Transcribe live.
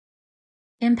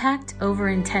Impact over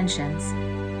intentions.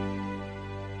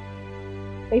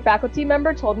 A faculty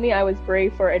member told me I was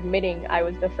brave for admitting I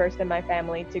was the first in my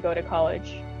family to go to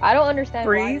college. I don't understand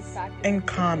Brave and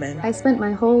common. I spent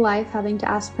my whole life having to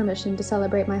ask permission to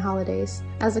celebrate my holidays.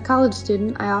 As a college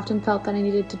student, I often felt that I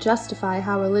needed to justify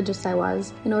how religious I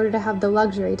was in order to have the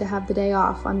luxury to have the day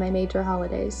off on my major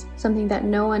holidays, something that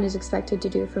no one is expected to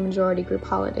do for majority group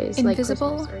holidays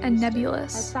Invisible like Christmas or and Easter.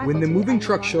 nebulous. When the moving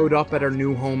truck showed up at our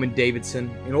new home in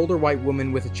Davidson, an older white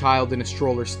woman with a child in a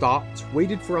stroller stopped,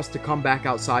 waited for us to come back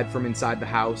outside from inside the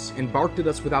house, and barked at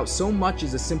us without so much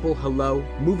as a simple hello,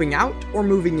 moving out or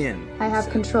moving in. I have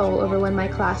control over when my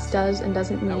class does and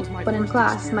doesn't meet, but in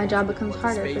class, my job becomes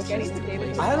harder for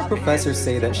students. I had a professor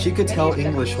say that she could tell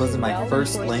English wasn't my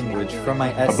first language from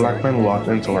my essay. A black man walked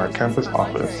into our campus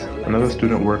office. Another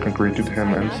student worker greeted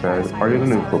him and said, "Are you the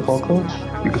new football coach?"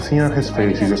 You could see on his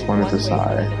face he just wanted to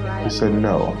sigh. He said,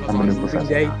 "No, I'm a new professor." Every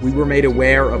day, we were made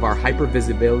aware of our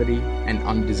hypervisibility and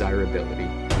undesirability.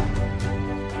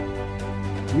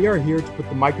 We are here to put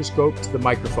the microscope to the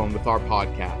microphone with our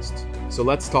podcast. So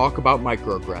let's talk about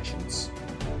microaggressions.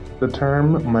 The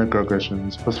term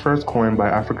microaggressions was first coined by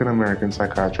African-American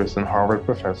psychiatrist and Harvard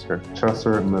professor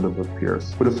Chester Middlebrooke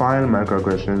Pierce, who defined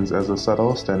microaggressions as a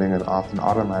subtle, stunning, and often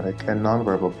automatic and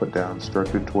nonverbal put-downs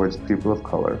directed towards people of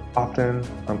color, often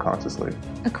unconsciously.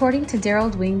 According to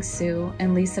Daryl Wing Sue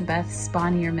and Lisa Beth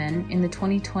Spahn-Ehrman in the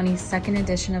 2020 second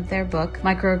edition of their book,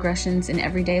 Microaggressions in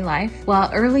Everyday Life, while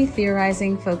early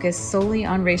theorizing focused solely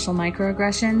on racial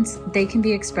microaggressions, they can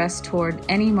be expressed toward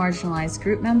any marginalized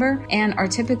group member and are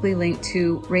typically linked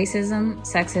to racism,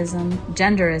 sexism,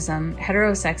 genderism,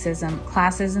 heterosexism,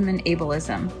 classism, and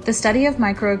ableism. The study of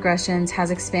microaggressions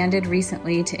has expanded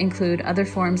recently to include other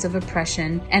forms of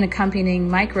oppression and accompanying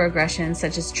microaggressions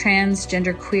such as trans,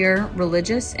 genderqueer,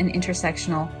 religious, and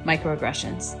intersectional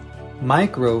microaggressions.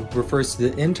 Micro refers to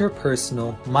the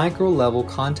interpersonal, micro-level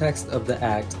context of the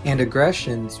act, and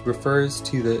aggressions refers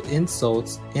to the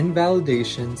insults,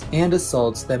 invalidations, and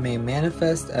assaults that may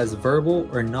manifest as verbal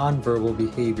or nonverbal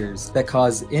behaviors that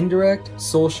cause indirect,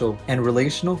 social, and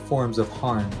relational forms of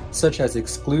harm, such as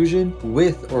exclusion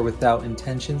with or without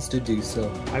intentions to do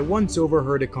so. I once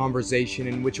overheard a conversation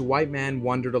in which a white man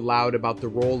wondered aloud about the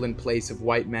role and place of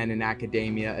white men in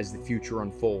academia as the future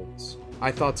unfolds.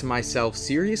 I thought to myself,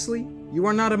 seriously? You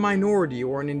are not a minority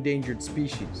or an endangered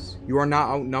species. You are not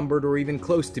outnumbered or even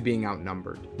close to being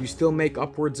outnumbered. You still make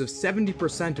upwards of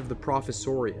 70% of the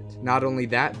professoriate. Not only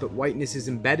that, but whiteness is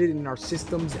embedded in our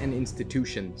systems and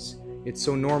institutions. It's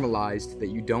so normalized that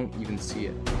you don't even see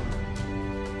it.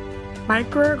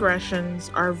 Microaggressions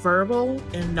are verbal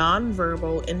and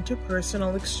nonverbal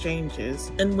interpersonal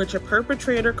exchanges in which a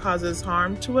perpetrator causes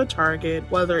harm to a target,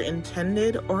 whether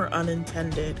intended or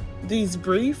unintended. These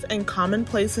brief and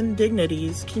commonplace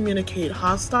indignities communicate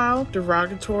hostile,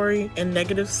 derogatory, and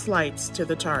negative slights to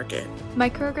the target.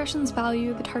 Microaggressions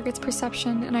value the target's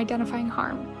perception in identifying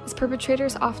harm, as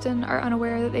perpetrators often are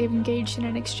unaware that they've engaged in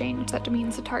an exchange that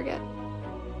demeans the target.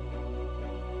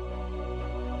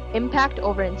 Impact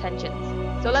over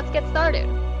intentions. So let's get started.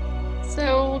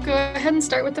 So we'll go ahead and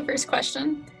start with the first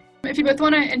question. If you both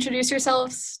want to introduce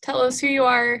yourselves, tell us who you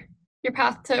are, your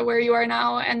path to where you are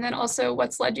now, and then also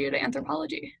what's led you to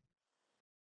anthropology.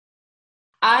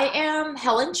 I am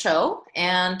Helen Cho,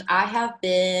 and I have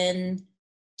been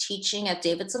teaching at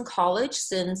Davidson College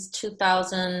since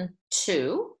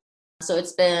 2002. So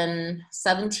it's been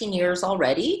 17 years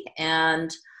already, and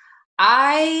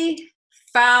I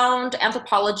found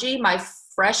anthropology my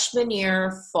freshman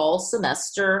year fall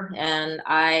semester, and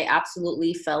I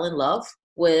absolutely fell in love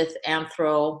with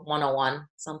Anthro 101.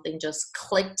 Something just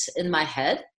clicked in my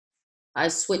head. I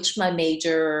switched my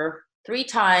major 3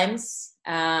 times,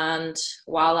 and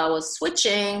while I was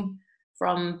switching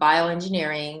from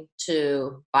bioengineering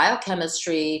to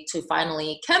biochemistry to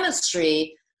finally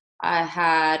chemistry, I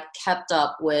had kept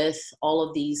up with all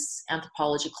of these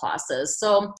anthropology classes.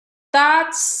 So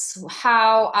that's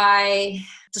how I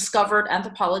discovered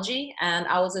anthropology, and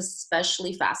I was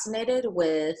especially fascinated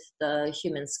with the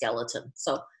human skeleton.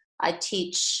 So I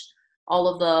teach all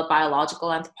of the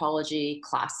biological anthropology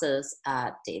classes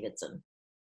at Davidson.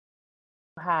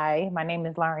 Hi, my name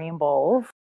is Laureen Bowles.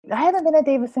 I haven't been at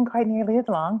Davidson quite nearly as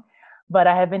long, but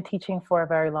I have been teaching for a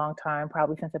very long time,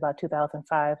 probably since about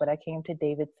 2005, but I came to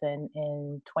Davidson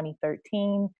in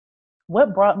 2013.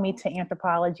 What brought me to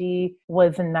anthropology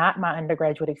was not my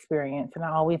undergraduate experience, and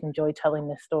I always enjoy telling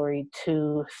this story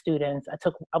to students.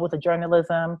 I was a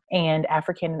journalism and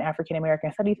African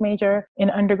American studies major in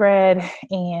undergrad,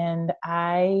 and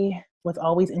I was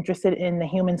always interested in the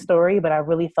human story, but I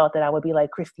really thought that I would be like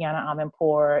Christiana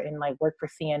Amanpour and like work for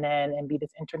CNN and be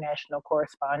this international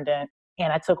correspondent.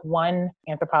 And I took one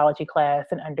anthropology class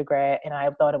in undergrad and I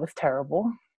thought it was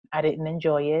terrible. I didn't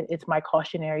enjoy it. It's my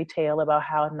cautionary tale about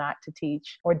how not to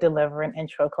teach or deliver an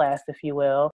intro class, if you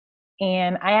will.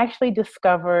 And I actually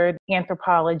discovered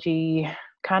anthropology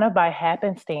kind of by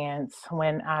happenstance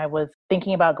when I was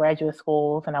thinking about graduate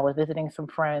schools and I was visiting some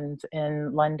friends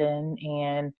in London,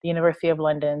 and the University of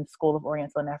London School of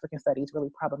Oriental and African Studies,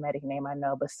 really problematic name, I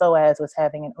know, but SOAS was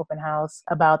having an open house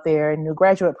about their new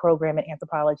graduate program in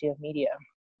anthropology of media.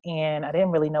 And I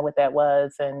didn't really know what that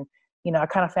was. And I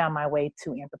kind of found my way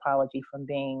to anthropology from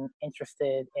being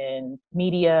interested in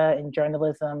media and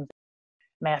journalism,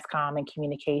 mass comm and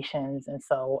communications. And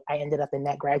so I ended up in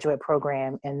that graduate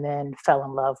program and then fell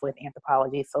in love with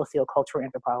anthropology, sociocultural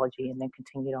anthropology, and then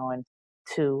continued on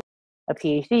to a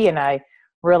PhD. And I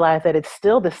realized that it's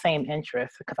still the same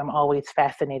interest because I'm always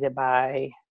fascinated by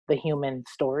the human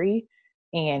story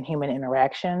and human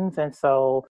interactions. And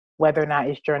so whether or not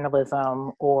it's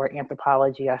journalism or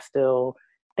anthropology, I still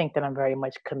think that I'm very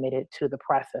much committed to the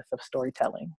process of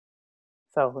storytelling.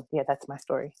 So yeah, that's my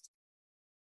story.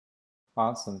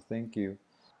 Awesome, thank you.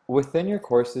 Within your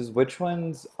courses, which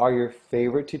ones are your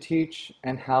favorite to teach,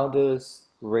 and how does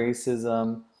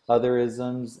racism,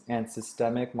 otherisms, and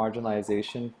systemic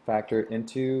marginalization factor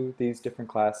into these different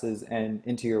classes and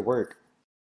into your work?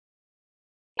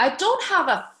 I don't have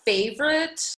a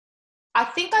favorite. I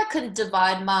think I can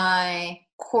divide my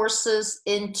courses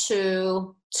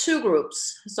into two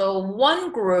groups. So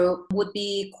one group would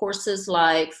be courses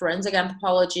like forensic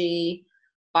anthropology,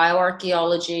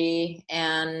 bioarchaeology,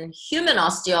 and human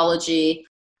osteology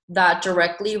that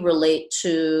directly relate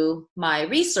to my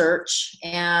research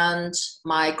and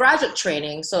my graduate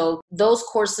training. So those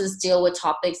courses deal with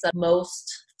topics that I'm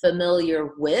most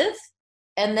familiar with.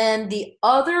 And then the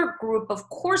other group of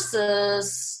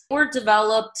courses were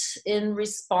developed in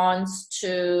response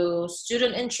to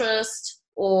student interest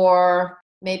or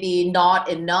maybe not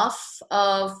enough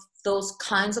of those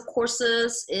kinds of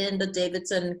courses in the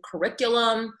Davidson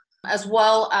curriculum, as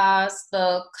well as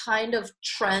the kind of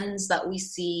trends that we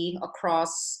see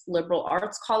across liberal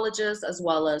arts colleges, as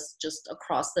well as just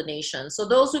across the nation. So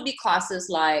those would be classes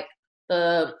like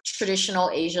the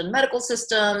traditional Asian medical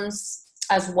systems,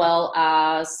 as well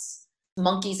as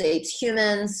monkeys, apes,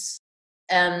 humans,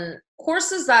 and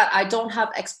courses that I don't have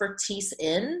expertise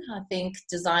in. I think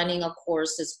designing a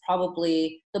course is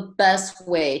probably the best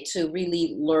way to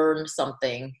really learn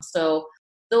something. So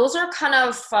those are kind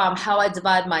of how I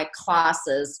divide my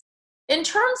classes. In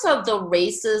terms of the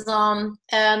racism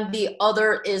and the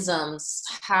other isms,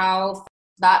 how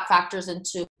that factors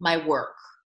into my work.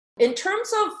 In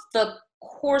terms of the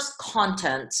course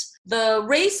content, the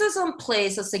racism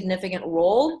plays a significant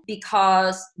role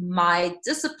because my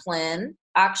discipline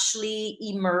actually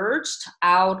emerged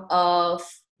out of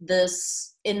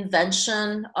this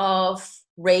invention of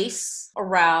race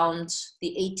around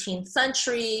the 18th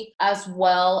century, as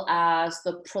well as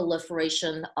the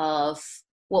proliferation of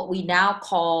what we now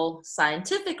call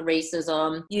scientific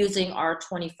racism using our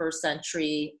 21st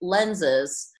century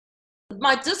lenses.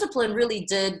 My discipline really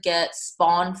did get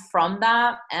spawned from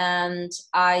that, and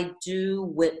I do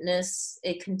witness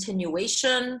a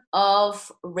continuation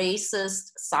of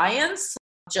racist science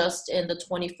just in the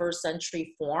 21st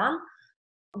century form.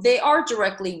 They are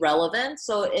directly relevant.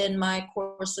 So in my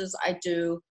courses, I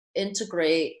do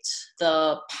integrate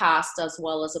the past as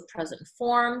well as the present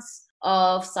forms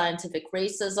of scientific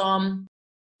racism.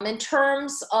 In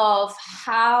terms of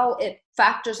how it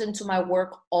factors into my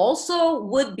work also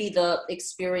would be the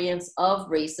experience of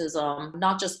racism,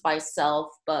 not just myself,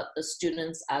 but the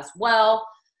students as well.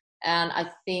 And I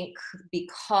think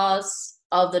because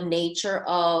of the nature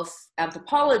of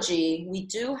anthropology, we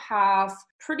do have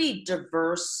pretty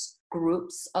diverse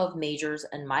groups of majors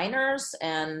and minors,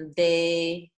 and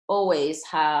they always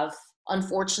have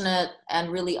unfortunate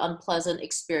and really unpleasant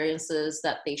experiences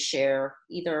that they share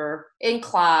either in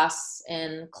class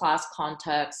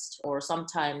context, or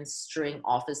sometimes during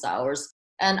office hours.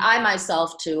 And I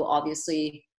myself too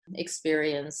obviously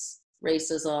experience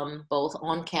racism both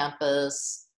on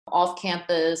campus, off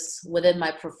campus, within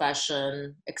my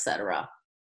profession, etc.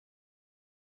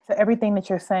 So everything that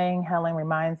you're saying, Helen,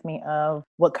 reminds me of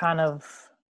what kind of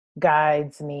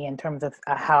guides me in terms of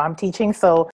how I'm teaching.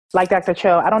 So like Dr.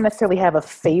 Cho, I don't necessarily have a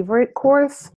favorite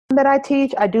course. that I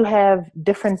teach, I do have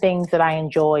different things that I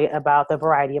enjoy about the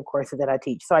variety of courses that I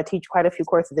teach. So I teach quite a few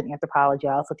courses in anthropology.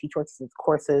 I also teach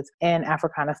courses in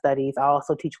Africana studies. I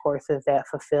also teach courses that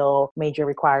fulfill major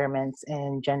requirements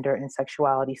in gender and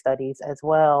sexuality studies as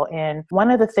well. And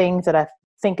one of the things that I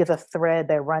think is a thread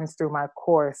that runs through my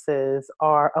courses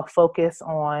are a focus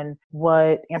on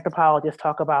what anthropologists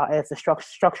talk about as the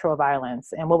structural violence.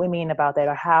 And what we mean about that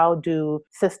are how do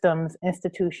systems,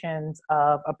 institutions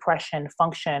of oppression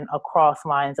function across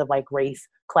lines of like race,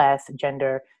 class,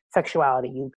 gender,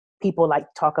 sexuality. People like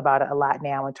to talk about it a lot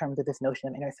now in terms of this notion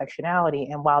of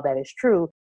intersectionality. And while that is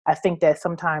true, I think that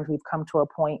sometimes we've come to a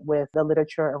point with the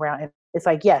literature around it. It's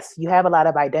like, yes, you have a lot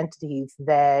of identities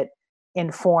that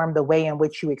inform the way in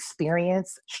which you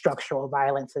experience structural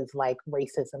violences like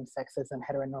racism, sexism,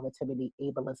 heteronormativity,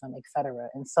 ableism, etc.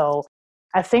 And so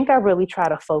I think I really try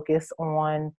to focus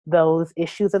on those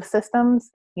issues of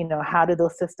systems. You know, how do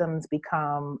those systems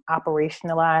become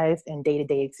operationalized in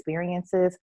day-to-day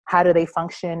experiences? How do they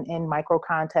function in micro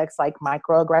contexts like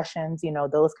microaggressions, you know,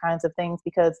 those kinds of things?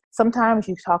 Because sometimes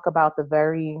you talk about the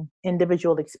very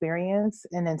individual experience,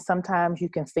 and then sometimes you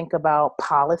can think about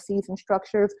policies and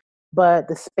structures, but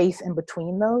the space in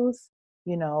between those,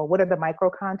 you know, what are the micro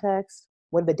contexts?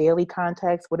 What are the daily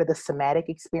contexts? What are the somatic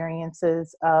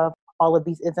experiences of all of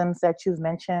these isms that you've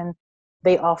mentioned?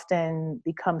 They often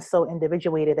become so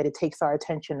individuated that it takes our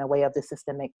attention away of the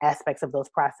systemic aspects of those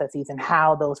processes and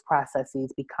how those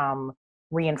processes become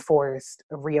reinforced,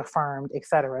 reaffirmed, et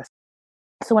cetera.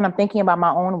 So when I'm thinking about my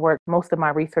own work, most of my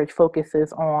research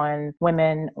focuses on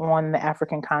women on the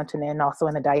African continent and also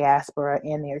in the diaspora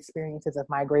and their experiences of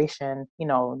migration, you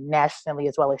know, nationally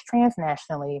as well as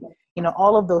transnationally. You know,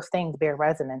 all of those things bear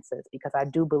resonances because I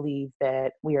do believe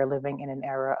that we are living in an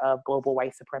era of global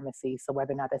white supremacy. So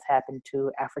whether or not that's happened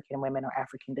to African women or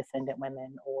African descendant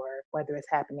women, or whether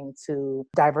it's happening to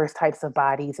diverse types of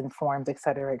bodies and forms, et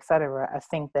cetera, I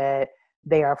think that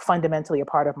they are fundamentally a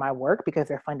part of my work because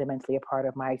they're fundamentally a part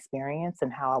of my experience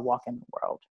and how I walk in the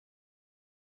world.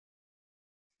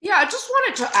 Yeah, I just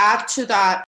wanted to add to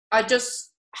that. I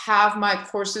just have my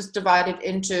courses divided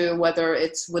into whether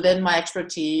it's within my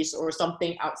expertise or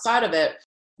something outside of it.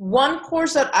 One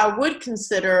course that I would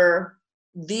consider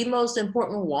the most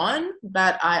important one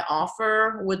that I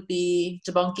offer would be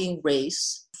debunking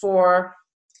race, for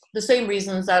the same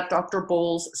reasons that Dr.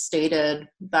 Bowles stated,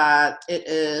 that it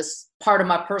is part of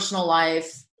my personal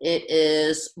life. It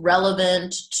is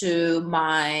relevant to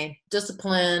my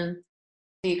discipline.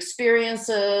 The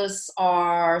experiences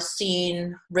are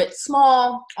seen writ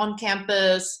small on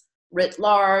campus, writ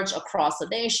large across the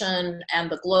nation and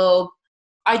the globe.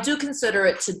 I do consider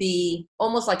it to be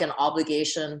almost like an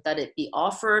obligation that it be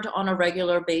offered on a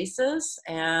regular basis.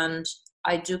 And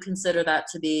I do consider that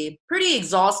to be pretty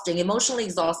exhausting, emotionally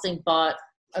exhausting, but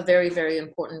a very, very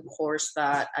important course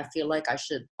that I feel like I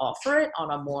should offer it on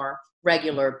a more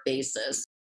regular basis.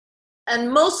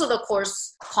 And most of the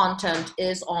course content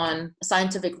is on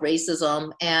scientific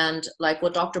racism. And like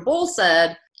what Dr. Bowles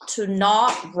said, to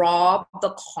not rob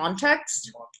the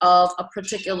context of a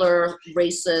particular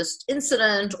racist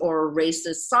incident or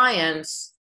racist science,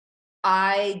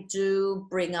 I do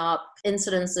bring up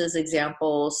incidences,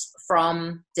 examples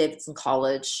from Davidson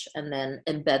College, and then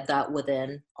embed that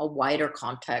within a wider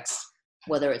context,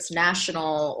 whether it's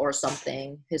national or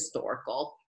something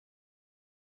historical.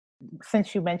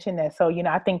 Since you mentioned that, so, you know,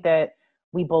 I think that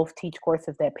we both teach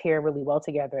courses that pair really well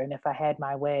together. And if I had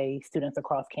my way, students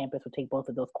across campus would take both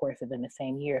of those courses in the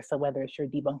same year. So whether it's your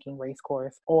debunking race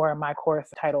course or my course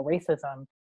titled Racism,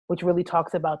 which really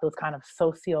talks about those kind of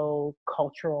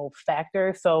socio-cultural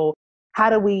factors. So how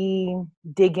do we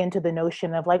dig into the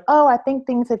notion of like, oh, I think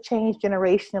things have changed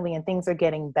generationally and things are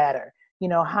getting better? You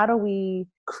know, how do we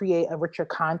create a richer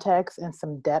context and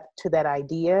some depth to that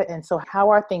idea? And so how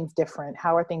are things different?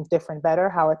 How are things different better?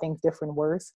 How are things different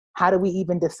worse? How do we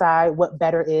even decide what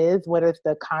better is? What is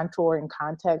the contour and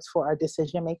context for our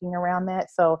decision making around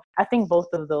that? So I think both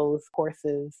of those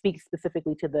courses speak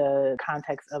specifically to the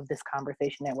context of this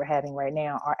conversation that we're having right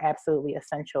now, are absolutely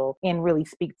essential and really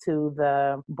speak to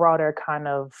the broader kind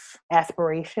of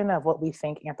aspiration of what we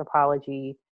think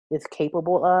anthropology is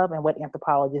capable of and what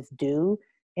anthropologists do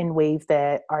in ways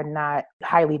that are not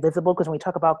highly visible. Because when we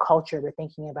talk about culture, we're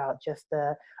thinking about just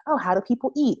how do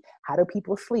people eat? How do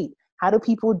people sleep? How do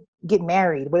people get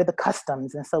married? What are the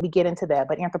customs? And so we get into that.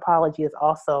 But anthropology is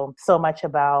also so much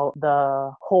about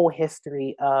the whole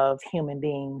history of human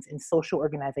beings and social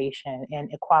organization and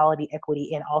equality,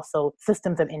 equity, and also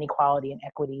systems of inequality and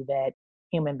equity that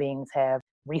human beings have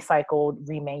recycled,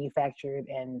 remanufactured,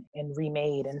 and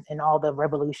remade, and all the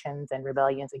revolutions and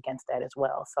rebellions against that as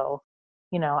well. So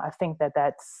I think that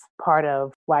that's part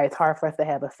of why it's hard for us to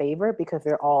have a favorite, because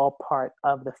they're all part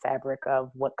of the fabric of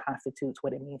what constitutes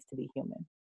what it means to be human.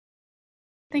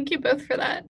 Thank you both for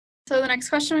that. So the next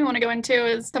question we want to go into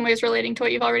is some ways relating to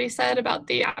what you've already said about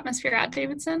the atmosphere at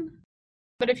Davidson.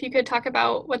 But if you could talk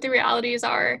about what the realities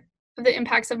are of the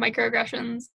impacts of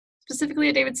microaggressions, specifically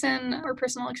at Davidson, or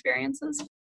personal experiences.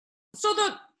 So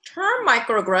the term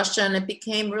microaggression, it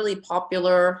became really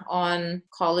popular on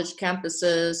college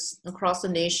campuses across the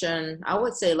nation. I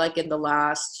would say like in the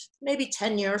last maybe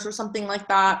 10 years or something like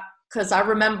that. Because I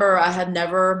remember I had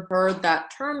never heard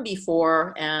that term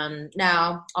before. And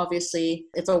now, obviously,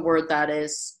 it's a word that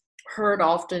is heard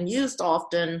often, used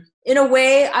often. In a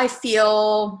way, I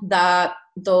feel that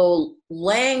the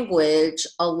language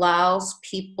allows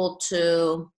people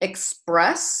to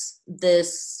express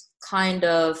this kind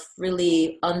of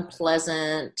really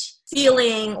unpleasant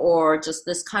feeling, or just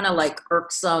this kind of like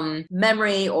irksome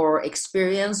memory or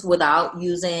experience, without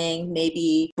using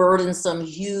maybe burdensome,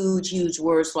 huge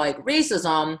words like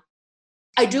racism.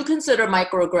 I do consider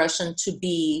microaggression to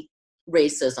be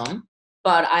racism,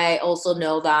 but I also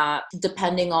know that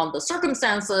depending on the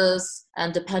circumstances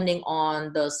and depending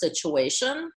on the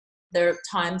situation, there are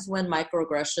times when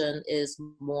microaggression is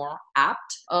more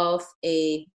apt of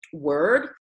a word.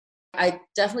 I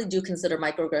definitely do consider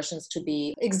microaggressions to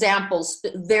be examples,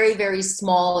 very, very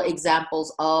small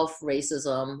examples of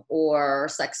racism or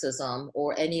sexism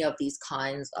or any of these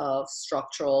kinds of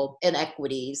structural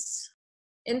inequities.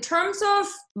 In terms of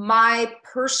my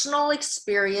personal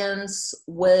experience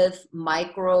with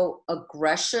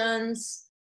microaggressions,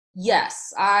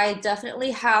 yes, I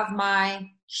definitely have my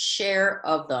share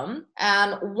of them.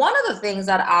 And one of the things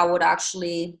that I would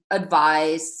actually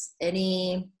advise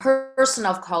any person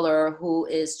of color who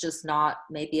is just not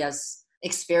maybe as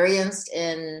experienced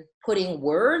in putting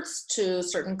words to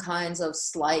certain kinds of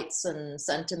slights and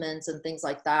sentiments and things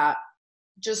like that,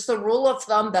 just the rule of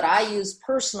thumb that I use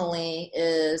personally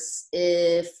is,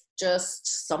 if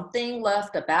just something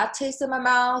left a bad taste in my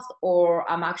mouth, or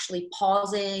I'm actually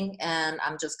pausing and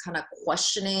I'm just kind of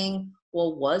questioning,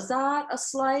 well, was that a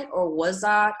slight or was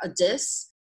that a diss?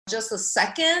 Just a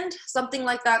second, something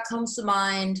like that comes to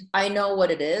mind. I know what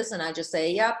it is, and I just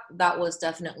say, yep, that was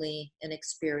definitely an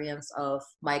experience of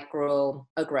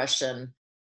microaggression.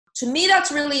 To me,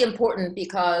 that's really important,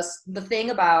 because the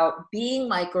thing about being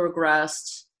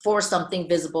microaggressed for something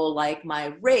visible like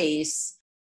my race,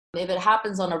 if it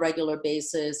happens on a regular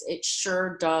basis, it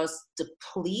sure does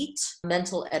deplete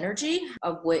mental energy,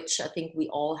 of which I think we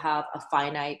all have a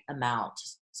finite amount.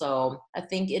 So I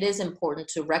think it is important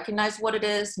to recognize what it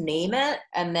is, name it,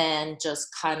 and then just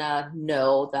kind of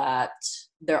know that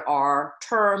there are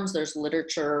terms, there's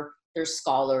literature, there's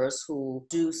scholars who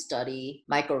do study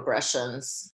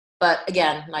microaggressions. But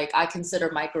again, like, I consider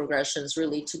microaggressions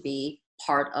really to be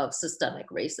part of systemic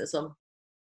racism.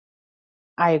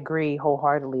 I agree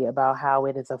wholeheartedly about how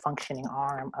it is a functioning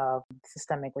arm of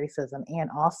systemic racism. And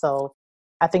also,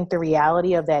 I think the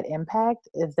reality of that impact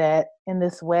is that in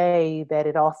this way, that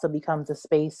it also becomes a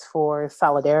space for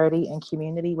solidarity and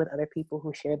community with other people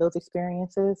who share those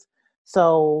experiences.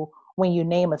 So when you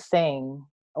name a thing,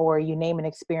 or you name an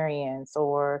experience,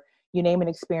 or you name an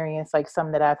experience like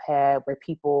some that I've had where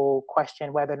people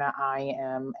question whether or not I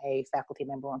am a faculty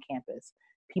member on campus.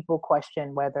 People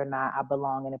question whether or not I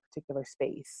belong in a particular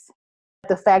space.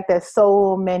 The fact that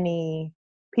so many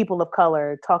people of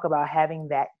color talk about having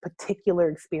that particular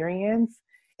experience,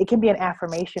 it can be an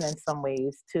affirmation in some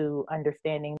ways to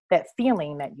understanding that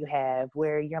feeling that you have,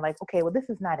 where you're like, okay, well, this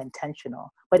is not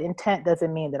intentional, but intent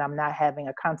doesn't mean that I'm not having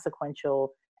a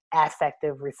consequential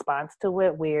affective response to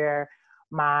it, where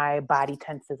my body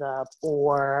tenses up,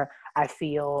 or I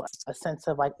feel a sense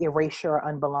of like erasure or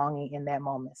unbelonging in that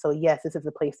moment. So yes, this is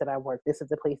the place that I work. This is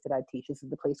the place that I teach. This is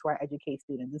the place where I educate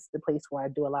students. This is the place where I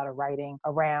do a lot of writing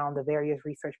around the various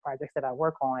research projects that I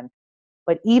work on.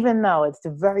 But even though it's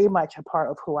very much a part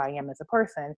of who I am as a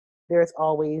person, there's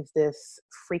always this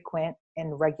frequent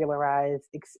and regularized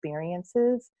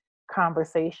experiences,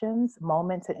 conversations,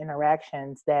 moments, and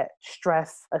interactions that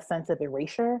stress a sense of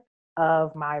erasure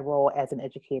of my role as an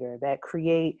educator, that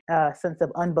create a sense of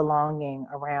unbelonging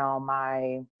around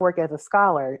my work as a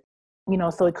scholar.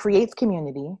 So it creates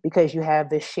community because you have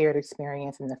this shared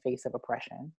experience in the face of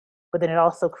oppression. But then it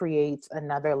also creates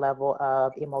another level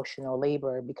of emotional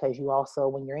labor, because you also,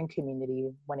 when you're in community,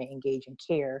 want to engage in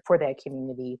care for that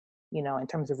community. in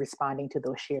terms of responding to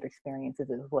those shared experiences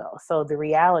as well. So the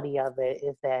reality of it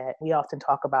is that we often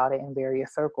talk about it in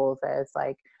various circles as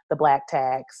like the Black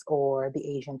tax or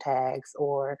the Asian tax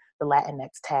or the Latinx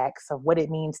tax of what it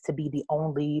means to be the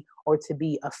only or to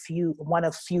be one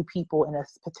of few people in a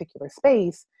particular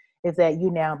space, is that you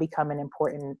now become an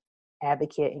important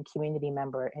advocate and community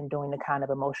member and doing the kind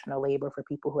of emotional labor for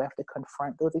people who have to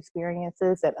confront those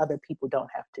experiences that other people don't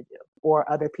have to do,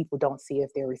 or other people don't see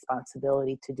as their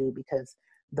responsibility to do because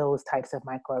those types of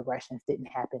microaggressions didn't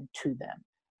happen to them.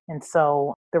 And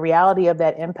so the reality of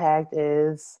that impact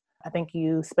is, I think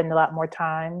you spend a lot more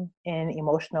time in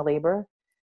emotional labor.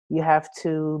 You have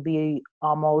to be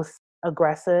almost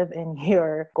aggressive in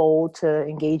your goal to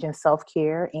engage in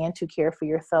self-care and to care for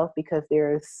yourself, because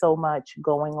there's so much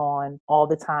going on all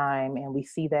the time. And we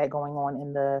see that going on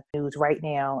in the news right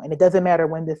now. And it doesn't matter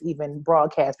when this even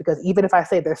broadcasts, because even if I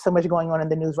say there's so much going on in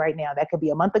the news right now, that could be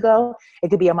a month ago, it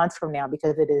could be a month from now,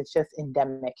 because it is just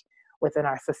endemic within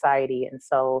our society. And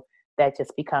so that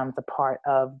just becomes a part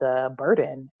of the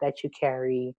burden that you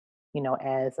carry,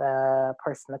 as a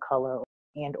person of color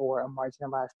and or a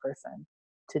marginalized person,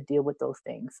 to deal with those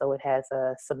things. So it has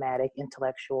a somatic,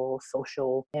 intellectual,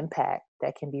 social impact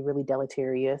that can be really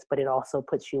deleterious, but it also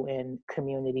puts you in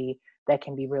community that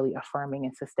can be really affirming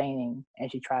and sustaining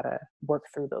as you try to work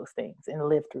through those things and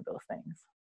live through those things.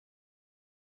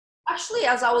 Actually,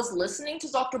 as I was listening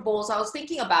to Dr. Bowles, I was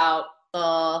thinking about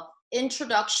the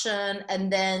introduction and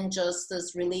then just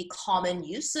this really common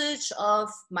usage of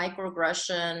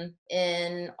microaggression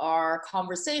in our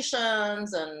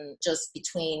conversations and just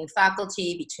between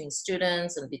faculty, between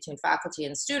students, and between faculty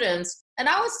and students. And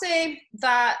I would say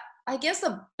that I guess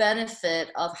the benefit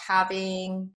of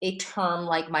having a term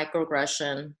like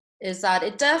microaggression is that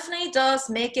it definitely does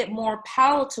make it more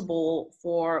palatable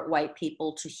for white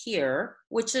people to hear,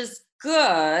 which is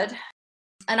good.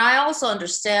 And I also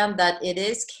understand that it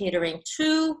is catering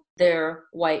to their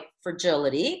white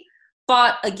fragility.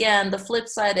 But again, the flip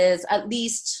side is at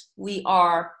least we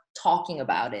are talking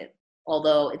about it.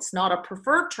 Although it's not a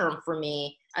preferred term for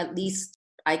me, at least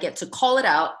I get to call it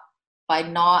out by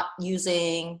not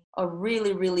using a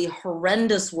really, really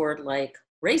horrendous word like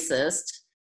racist.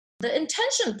 The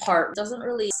intention part doesn't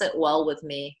really sit well with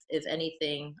me. If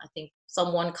anything, I think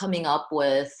someone coming up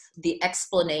with the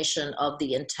explanation of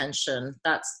the intention,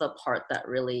 that's the part that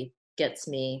really gets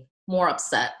me more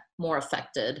upset, more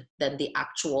affected than the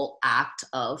actual act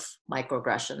of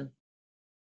microaggression.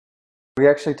 We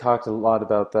actually talked a lot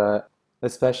about that,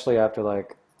 especially after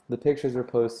the pictures were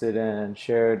posted and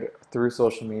shared through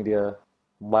social media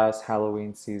last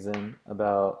Halloween season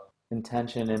about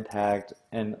intention, impact,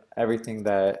 and everything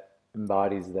that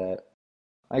embodies that.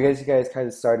 I guess you guys kind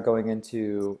of started going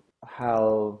into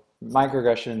how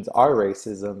microaggressions are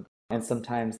racism, and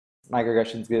sometimes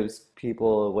microaggressions gives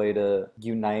people a way to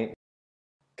unite.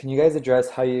 Can you guys address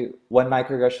when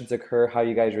microaggressions occur, how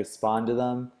you guys respond to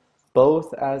them,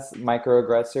 both as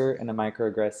microaggressor and a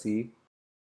microaggressee?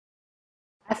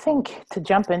 I think to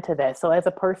jump into that, so as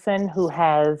a person who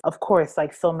has, of course,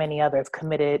 like so many others,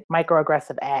 committed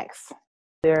microaggressive acts,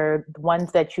 there are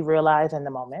ones that you realize in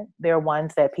the moment. There are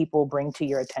ones that people bring to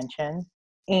your attention.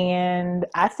 And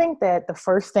I think that the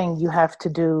first thing you have to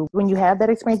do when you have that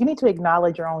experience, you need to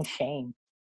acknowledge your own shame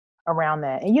around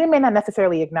that. And you may not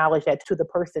necessarily acknowledge that to the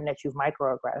person that you've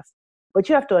microaggressed, but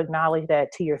you have to acknowledge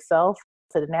that to yourself.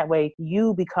 So in that way,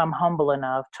 you become humble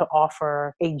enough to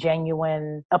offer a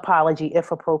genuine apology,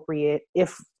 if appropriate,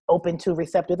 if open to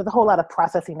receptive. There's a whole lot of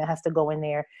processing that has to go in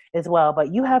there as well.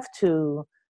 But you have to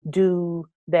do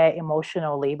that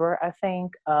emotional labor, I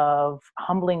think, of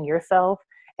humbling yourself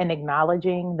and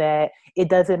acknowledging that it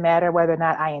doesn't matter whether or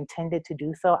not I intended to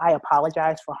do so. I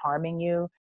apologize for harming you.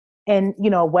 And,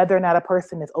 whether or not a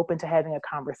person is open to having a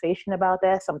conversation about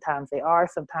that, sometimes they are,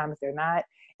 sometimes they're not.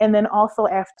 And then also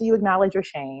after you acknowledge your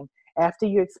shame, after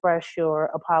you express your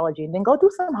apology, then go do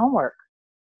some homework.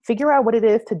 Figure out what it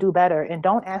is to do better, and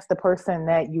don't ask the person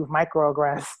that you've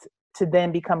microaggressed to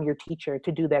then become your teacher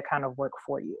to do that kind of work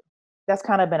for you. That's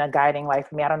kind of been a guiding light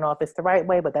for me. I don't know if it's the right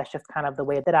way, but that's just kind of the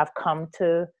way that I've come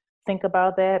to think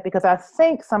about that. Because I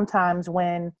think sometimes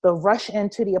when the rush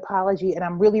into the apology, and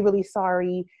I'm really, really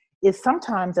sorry, is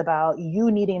sometimes about you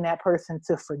needing that person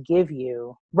to forgive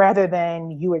you rather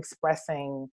than you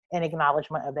expressing an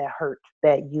acknowledgement of that hurt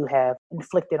that you have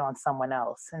inflicted on someone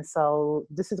else. And so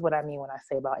this is what I mean when I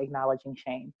say about acknowledging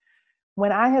shame.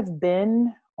 When I have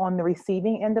been on the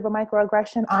receiving end of a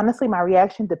microaggression, honestly, my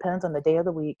reaction depends on the day of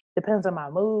the week, depends on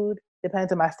my mood,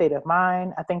 depends on my state of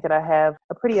mind. I think that I have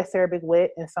a pretty acerbic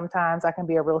wit, and sometimes I can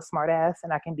be a real smart ass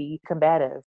and I can be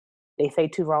combative. They say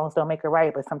two wrongs don't make a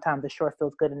right, but sometimes it sure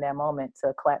feels good in that moment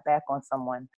to clap back on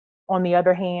someone. On the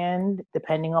other hand,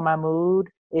 depending on my mood,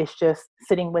 it's just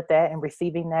sitting with that and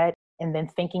receiving that, and then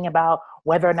thinking about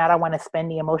whether or not I want to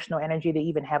spend the emotional energy to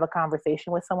even have a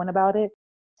conversation with someone about it.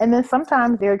 And then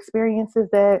sometimes there are experiences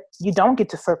that you don't get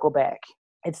to circle back.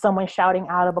 It's someone shouting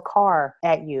out of a car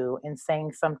at you and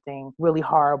saying something really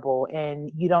horrible,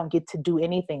 and you don't get to do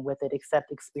anything with it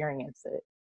except experience it.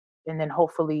 And then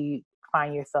hopefully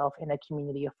find yourself in a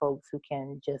community of folks who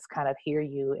can just kind of hear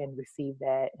you and receive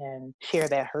that and share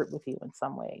that hurt with you in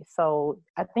some way. So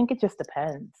I think it just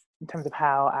depends in terms of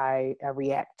how I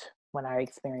react when I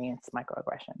experience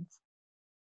microaggressions.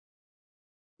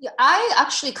 Yeah, I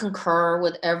actually concur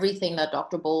with everything that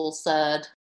Dr. Bowles said.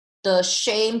 The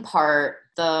shame part,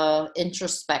 the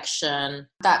introspection,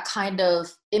 that kind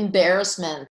of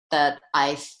embarrassment that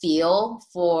I feel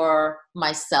for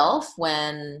myself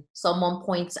when someone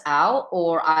points out,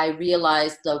 or I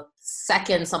realize the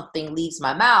second something leaves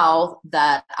my mouth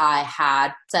that I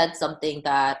had said something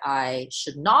that I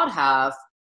should not have,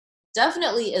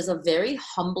 definitely is a very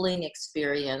humbling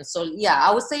experience. So yeah,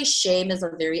 I would say shame is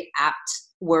a very apt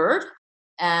word.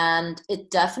 And it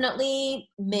definitely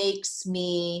makes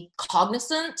me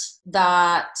cognizant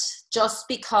that just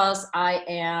because I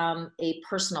am a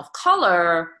person of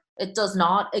color, it does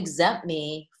not exempt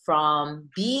me from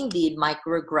being the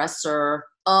microaggressor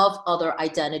of other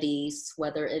identities,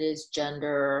 whether it is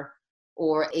gender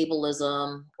or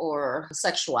ableism or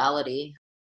sexuality.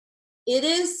 It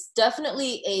is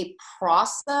definitely a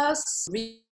process,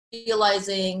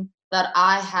 realizing that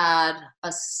I had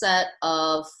a set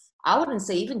of, I wouldn't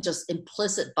say even just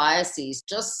implicit biases,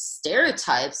 just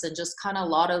stereotypes and just kind of a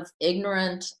lot of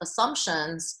ignorant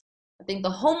assumptions. I think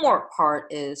the homework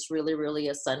part is really, really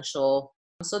essential.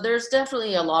 So there's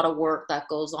definitely a lot of work that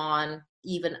goes on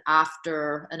even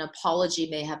after an apology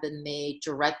may have been made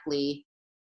directly.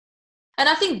 And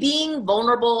I think being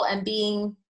vulnerable and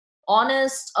being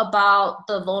honest about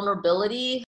the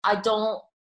vulnerability, I don't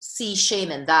see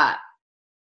shame in that.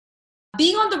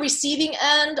 Being on the receiving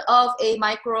end of a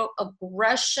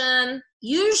microaggression,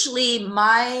 usually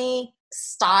my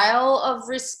style of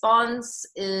response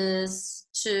is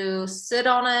to sit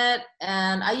on it,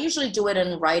 and I usually do it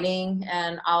in writing,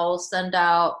 and I'll send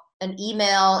out an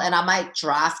email and I might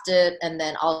draft it and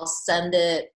then I'll send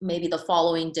it maybe the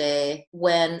following day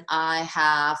when I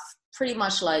have pretty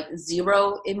much like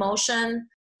zero emotion.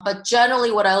 But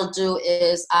generally what I'll do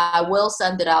is I will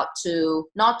send it out to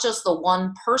not just the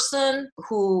one person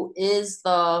who is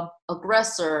the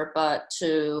aggressor, but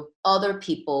to other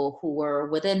people who were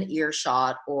within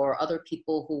earshot or other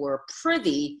people who were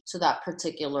privy to that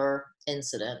particular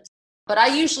incident. But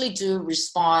I usually do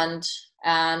respond,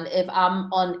 and if I'm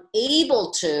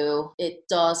unable to, it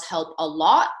does help a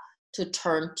lot to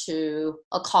turn to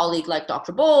a colleague like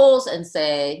Dr. Bowles and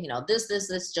say, you know, this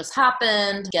just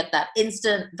happened, get that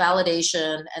instant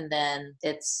validation, and then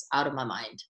it's out of my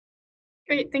mind.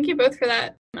 Great. Thank you both for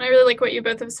that. And I really like what you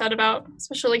both have said about,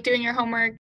 especially like doing your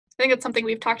homework. I think it's something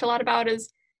we've talked a lot about, is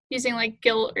using like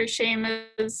guilt or shame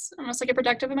as almost like a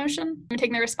protective emotion, and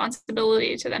taking the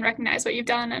responsibility to then recognize what you've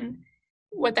done and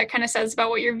what that kind of says about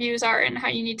what your views are and how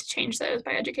you need to change those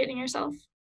by educating yourself.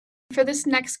 For this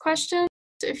next question,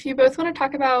 if you both want to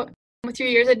talk about, with your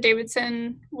years at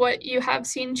Davidson, what you have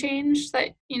seen change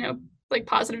that, you know, like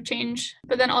positive change,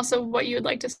 but then also what you would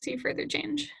like to see further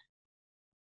change.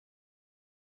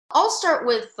 I'll start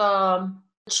with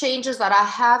changes that I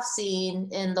have seen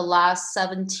in the last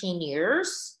 17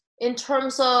 years. In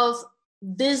terms of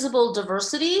visible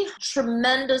diversity,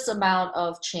 tremendous amount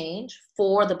of change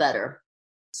for the better.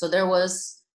 So there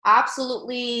was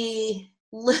absolutely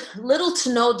little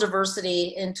to no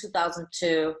diversity in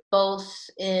 2002, both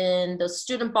in the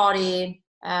student body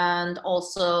and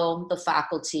also the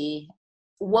faculty.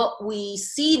 What we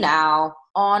see now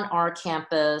on our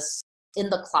campus, in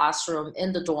the classroom,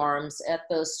 in the dorms, at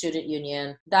the student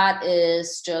union, that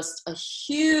is just a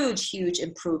huge, huge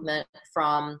improvement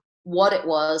from what it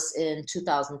was in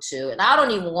 2002. And I don't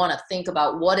even want to think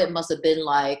about what it must have been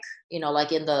like, you know,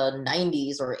 like in the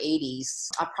 90s or 80s.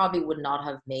 I probably would not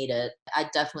have made it. I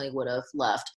definitely would have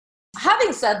left.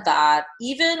 Having said that,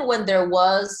 even when there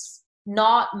was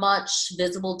not much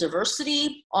visible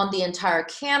diversity on the entire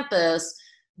campus,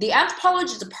 the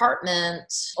anthropology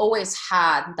department always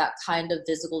had that kind of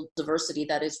visible diversity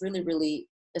that is really, really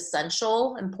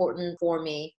essential, important for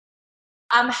me.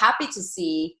 I'm happy to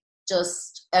see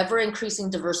just ever increasing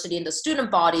diversity in the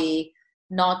student body,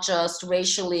 not just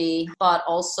racially, but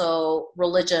also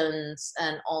religions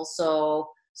and also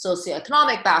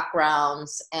socioeconomic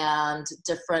backgrounds and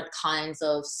different kinds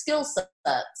of skill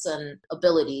sets and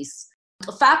abilities.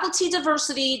 Faculty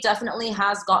diversity definitely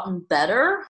has gotten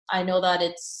better. I know that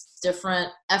it's different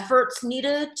efforts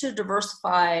needed to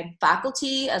diversify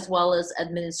faculty as well as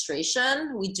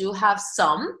administration. We do have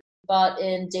some, but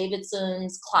in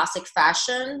Davidson's classic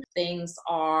fashion, things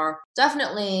are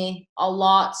definitely a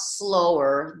lot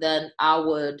slower than I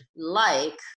would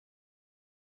like.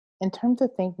 In terms of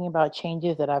thinking about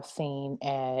changes that I've seen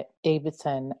at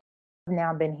Davidson, I've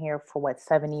now been here for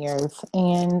 7 years.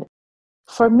 And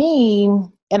for me,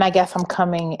 and I guess I'm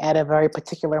coming at a very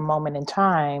particular moment in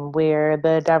time where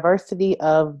the diversity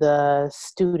of the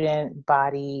student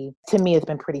body to me has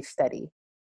been pretty steady.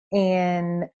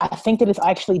 And I think that it's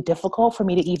actually difficult for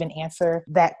me to even answer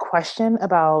that question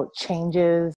about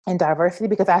changes in diversity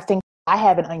because I think I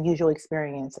have an unusual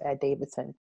experience at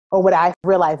Davidson, or what I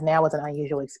realize now is an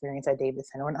unusual experience at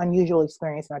Davidson, or an unusual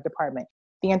experience in our department.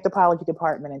 The anthropology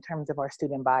department in terms of our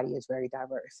student body is very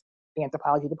diverse. The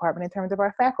anthropology department in terms of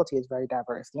our faculty is very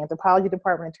diverse. The anthropology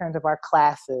department in terms of our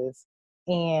classes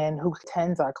and who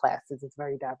attends our classes is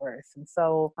very diverse. And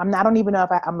so I don't even know if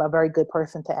I'm a very good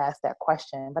person to ask that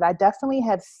question, but I definitely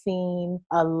have seen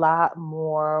a lot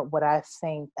more what I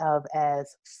think of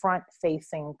as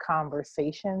front-facing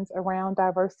conversations around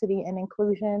diversity and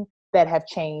inclusion that have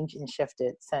changed and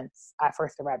shifted since I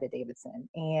first arrived at Davidson.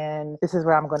 And this is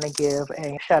where I'm going to give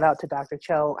a shout out to Dr.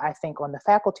 Cho, I think on the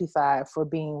faculty side for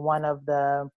being one of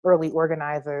the early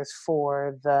organizers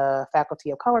for the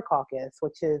Faculty of Color Caucus,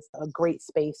 which is a great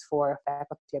space for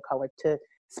faculty of color to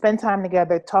spend time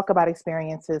together, talk about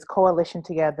experiences, coalition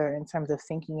together in terms of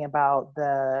thinking about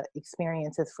the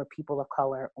experiences for people of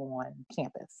color on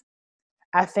campus.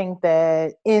 I think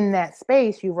that in that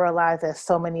space, you realize that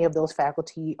so many of those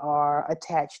faculty are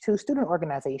attached to student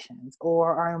organizations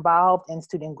or are involved in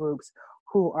student groups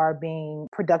who are being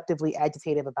productively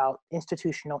agitative about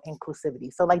institutional inclusivity.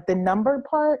 So like the number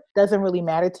part doesn't really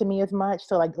matter to me as much.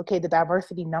 So like, okay, the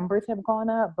diversity numbers have gone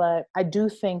up, but I do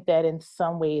think that in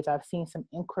some ways I've seen some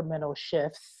incremental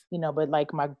shifts, but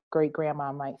like my great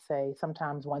grandma might say,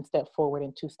 sometimes one step forward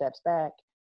and two steps back,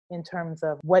 in terms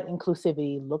of what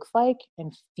inclusivity looks like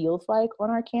and feels like on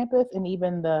our campus, and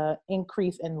even the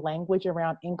increase in language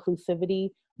around inclusivity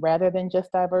rather than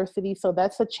just diversity. So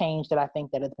that's a change that I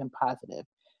think that has been positive,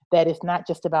 that it's not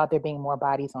just about there being more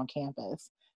bodies on campus,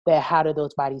 that how do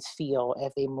those bodies feel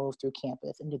as they move through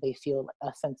campus, and do they feel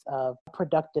a sense of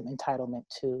productive entitlement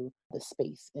to the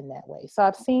space in that way? So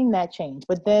I've seen that change.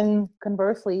 But then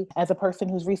conversely, as a person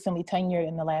who's recently tenured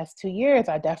in the last 2 years,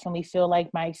 I definitely feel like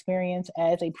my experience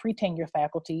as a pre-tenure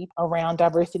faculty around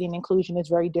diversity and inclusion is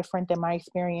very different than my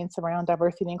experience around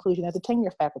diversity and inclusion as a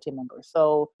tenure faculty member.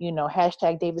 So,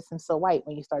 hashtag Davidson so white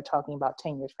when you start talking about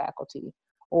tenured faculty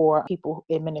or people,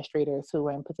 administrators who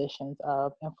are in positions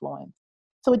of influence.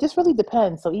 So it just really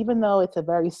depends. So even though it's a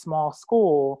very small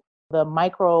school, the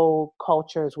micro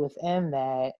cultures within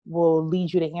that will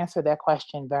lead you to answer that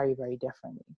question very, very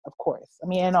differently, of course. I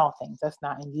mean, in all things, that's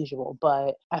not unusual.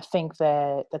 But I think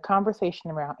that the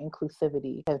conversation around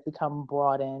inclusivity has become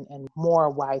broadened and more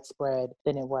widespread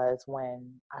than it was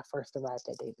when I first arrived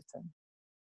at Davidson.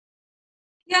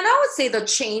 Yeah, and I would say the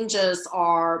changes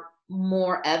are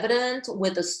more evident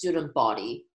with the student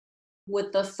body.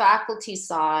 With the faculty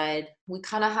side, we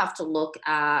kind of have to look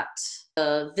at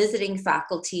the visiting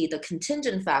faculty, the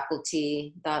contingent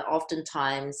faculty, that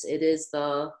oftentimes it is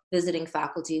the visiting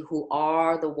faculty who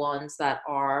are the ones that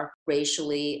are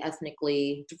racially,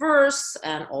 ethnically diverse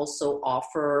and also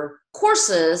offer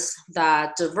courses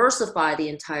that diversify the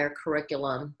entire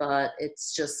curriculum, but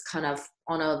it's just kind of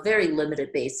on a very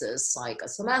limited basis, like a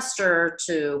semester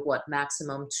to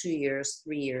maximum 2 years,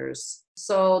 3 years.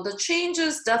 So the change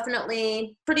is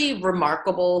definitely pretty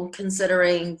remarkable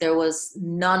considering there was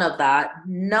none of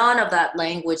that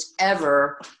language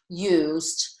ever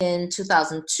used in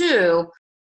 2002.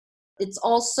 It's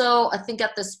also, I think,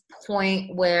 at this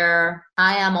point where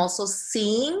I am also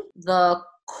seeing the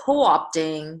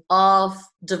co-opting of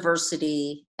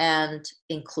diversity and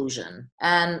inclusion.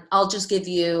 And I'll just give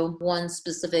you one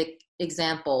specific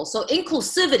example. So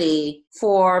inclusivity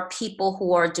for people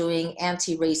who are doing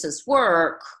anti-racist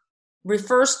work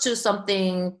refers to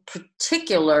something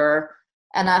particular.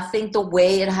 And I think the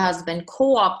way it has been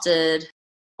co-opted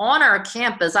on our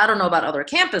campus, I don't know about other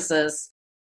campuses,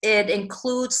 it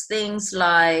includes things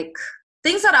like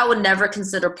things that I would never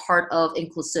consider part of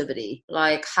inclusivity,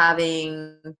 like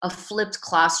having a flipped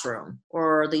classroom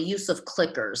or the use of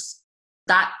clickers.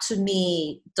 That to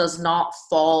me does not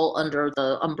fall under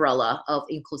the umbrella of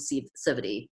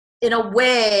inclusivity. in a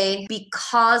way,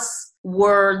 because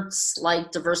words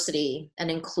like diversity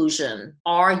and inclusion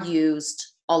are used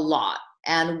a lot,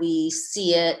 and we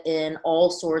see it in all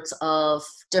sorts of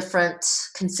different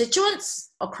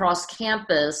constituents across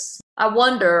campus, I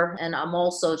wonder, and I'm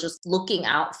also just looking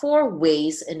out for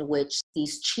ways in which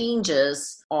these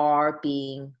changes are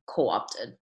being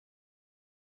co-opted.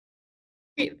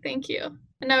 Great, thank you.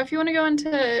 And now if you want to go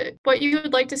into what you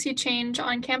would like to see change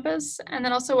on campus, and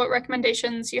then also what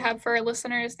recommendations you have for our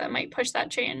listeners that might push that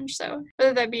change. So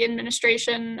whether that be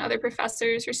administration, other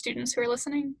professors, or students who are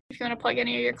listening, if you want to plug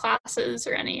any of your classes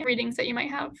or any readings that you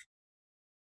might have.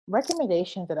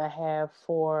 Recommendations that I have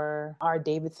for our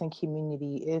Davidson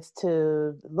community is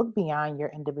to look beyond your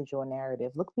individual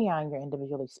narrative, look beyond your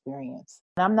individual experience.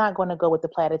 And I'm not going to go with the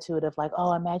platitude of like,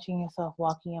 oh, imagine yourself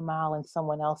walking a mile in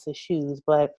someone else's shoes.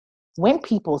 But when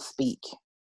people speak,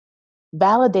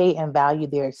 validate and value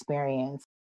their experience.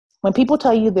 When people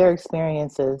tell you their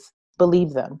experiences,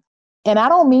 believe them. And I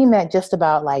don't mean that just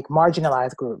about like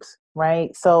marginalized groups,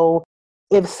 right? So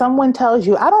if someone tells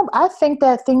you, I think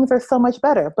that things are so much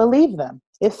better, believe them.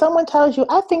 If someone tells you,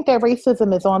 I think that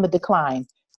racism is on the decline,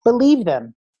 believe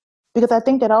them. Because I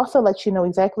think that also lets you know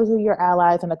exactly who your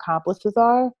allies and accomplices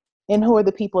are and who are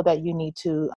the people that you need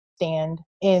to stand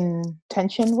in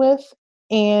tension with.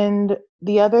 And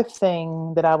the other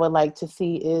thing that I would like to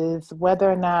see is whether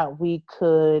or not we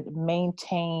could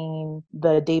maintain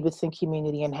the Davidson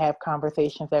community and have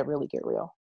conversations that really get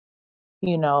real.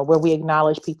 You know, where we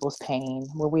acknowledge people's pain,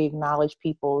 where we acknowledge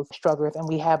people's struggles, and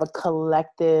we have a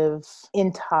collective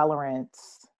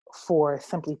intolerance for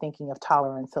simply thinking of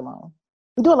tolerance alone.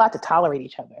 We do a lot to tolerate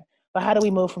each other, but how do we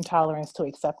move from tolerance to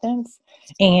acceptance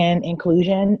and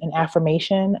inclusion and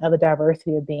affirmation of the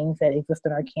diversity of beings that exist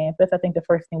on our campus? I think the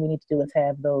first thing we need to do is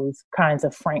have those kinds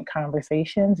of frank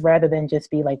conversations rather than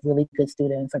just be like really good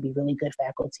students or be really good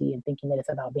faculty and thinking that it's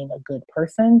about being a good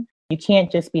person. You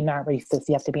can't just be not racist,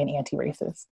 you have to be an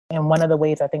anti-racist. And one of the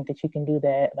ways I think that you can do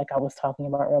that, like I was talking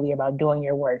about earlier, about doing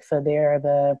your work. So there are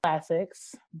the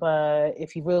classics, but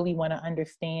if you really want to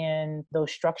understand those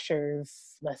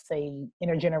structures, let's say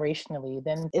intergenerationally,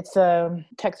 then it's a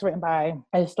text written by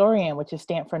a historian, which is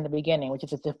Stamped from the Beginning, which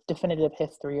is a definitive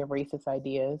history of racist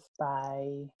ideas by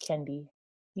Kendi.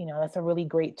 You know, that's a really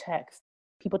great text.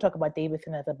 People talk about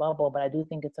Davidson as a bubble, but I do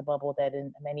think it's a bubble that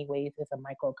in many ways is a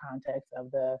micro context of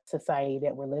the society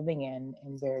that we're living in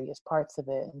various parts of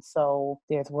it. And so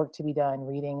there's work to be done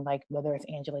reading, like whether it's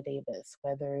Angela Davis,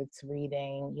 whether it's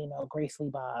reading, you know, Grace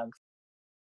Lee Boggs.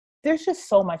 There's just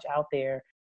so much out there.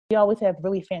 We always have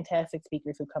really fantastic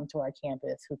speakers who come to our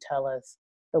campus who tell us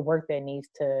the work that needs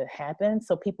to happen.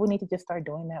 So people need to just start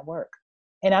doing that work.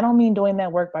 And I don't mean doing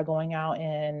that work by going out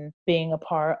and being a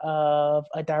part of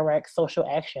a direct social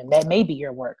action. That may be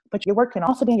your work, but your work can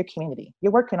also be in your community.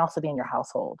 Your work can also be in your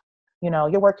household. You know,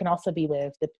 your work can also be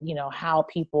with the, you know, how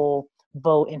people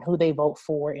vote and who they vote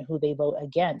for and who they vote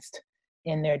against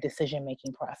in their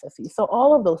decision-making processes. So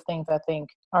all of those things I think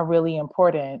are really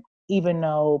important, even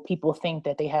though people think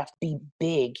that they have to be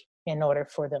big in order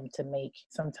for them to make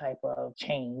some type of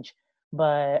change.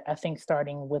 But I think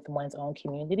starting with one's own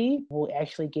community will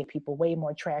actually give people way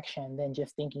more traction than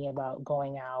just thinking about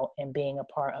going out and being a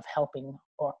part of helping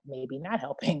or maybe not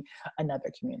helping another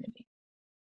community.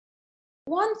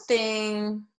 One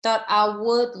thing that I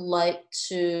would like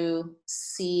to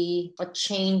see a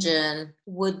change in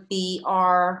would be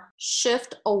our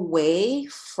shift away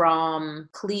from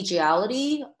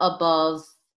collegiality above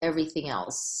everything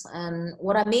else. And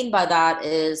what I mean by that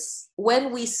is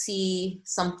when we see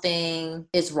something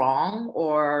is wrong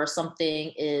or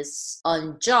something is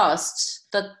unjust,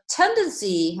 the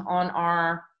tendency on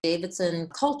our Davidson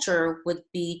culture would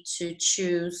be to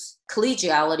choose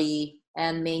collegiality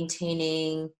and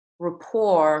maintaining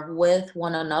rapport with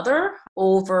one another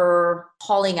over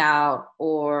calling out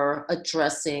or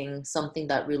addressing something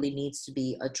that really needs to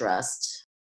be addressed.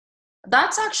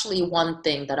 That's actually one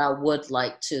thing that I would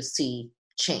like to see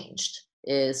changed,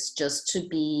 is just to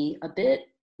be a bit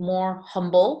more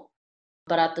humble,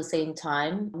 but at the same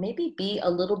time, maybe be a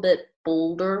little bit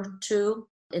bolder too,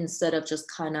 instead of just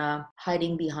kind of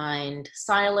hiding behind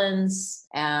silence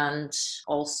and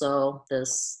also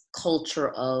this culture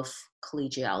of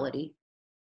collegiality.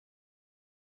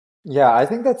 Yeah, I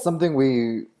think that's something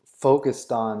we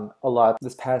focused on a lot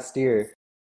this past year.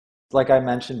 Like I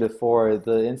mentioned before,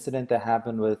 the incident that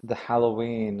happened with the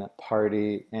Halloween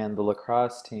party and the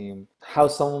lacrosse team, how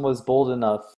someone was bold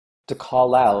enough to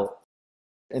call out.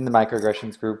 In the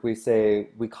microaggressions group, we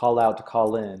say we call out to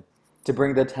call in, to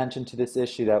bring the attention to this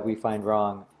issue that we find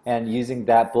wrong, and using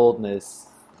that boldness,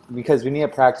 because we need to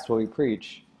practice what we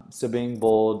preach. So being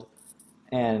bold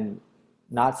and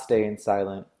not staying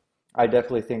silent. I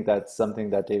definitely think that's something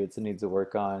that Davidson needs to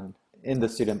work on in the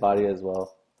student body as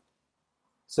well.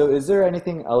 So is there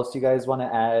anything else you guys want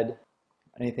to add?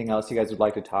 Anything else you guys would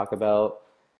like to talk about?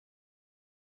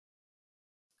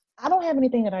 I don't have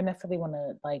anything that I necessarily want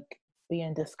to be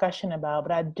in discussion about,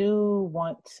 but I do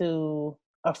want to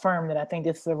affirm that I think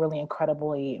this is a really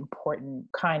incredibly important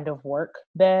kind of work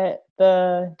that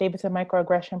the Davidson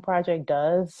Microaggression Project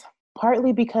does.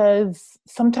 Partly because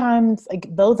sometimes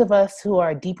those of us who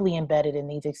are deeply embedded in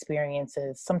these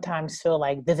experiences sometimes feel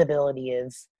like visibility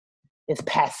is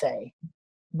passe.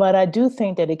 But I do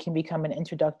think that it can become an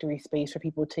introductory space for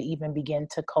people to even begin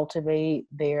to cultivate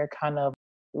their kind of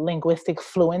linguistic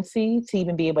fluency, to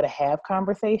even be able to have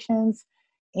conversations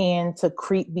and to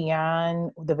creep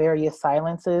beyond the various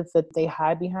silences that they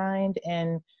hide behind.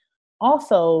 And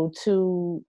also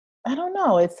to, I don't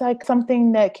know, it's like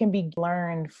something that can be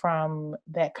learned from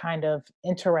that kind of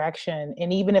interaction.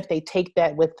 And even if they take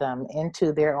that with them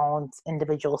into their own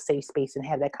individual safe space and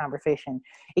have that conversation,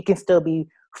 it can still be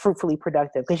fruitfully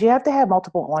productive, because you have to have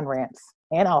multiple on-ramps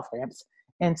and off-ramps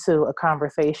into a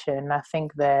conversation. And I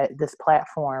think that this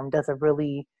platform does a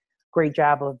really great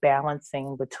job of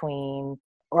balancing between,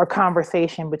 or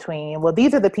conversation between, well,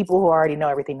 these are the people who already know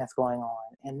everything that's going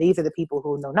on, and these are the people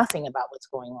who know nothing about what's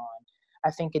going on.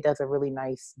 I think it does a really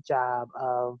nice job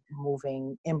of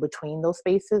moving in between those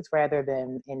spaces rather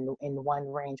than in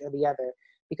one range or the other,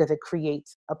 because it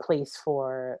creates a place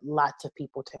for lots of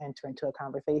people to enter into a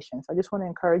conversation. So I just want to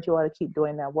encourage you all to keep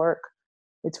doing that work.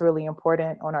 It's really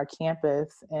important on our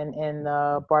campus and in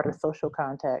the broader social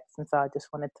context. And so I just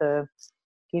wanted to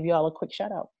give you all a quick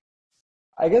shout out.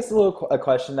 I guess a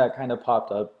question that kind of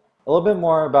popped up, a little bit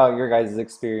more about your guys'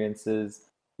 experiences.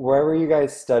 Where were you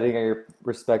guys studying at your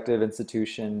respective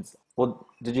institutions? Well,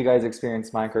 did you guys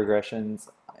experience microaggressions?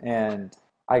 And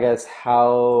I guess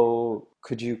how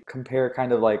could you compare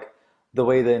kind of like the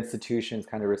way the institutions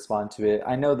kind of respond to it?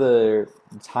 I know the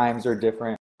times are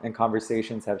different and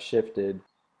conversations have shifted.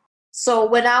 So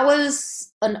when I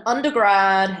was an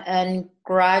undergrad and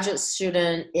graduate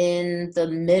student in the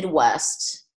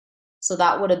Midwest, so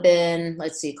that would have been,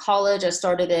 let's see, college. I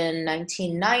started in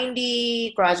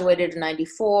 1990, graduated in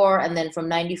 94, and then from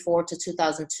 94 to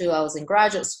 2002, I was in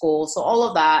graduate school. So all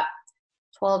of that,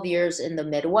 12 years in the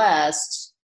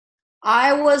Midwest,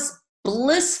 I was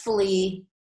blissfully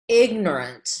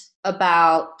ignorant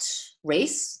about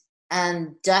race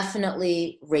and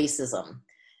definitely racism.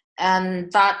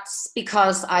 And that's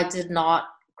because I did not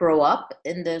grow up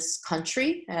in this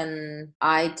country, and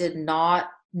I did not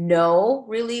know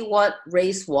really what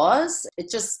race was.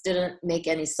 It just didn't make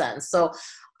any sense. So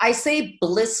I say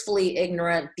blissfully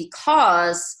ignorant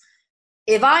because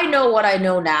if I know what I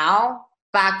know now,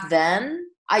 back then,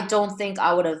 I don't think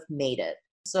I would have made it.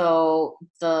 So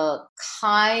the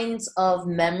kinds of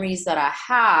memories that I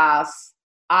have,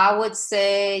 I would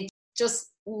say just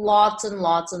lots and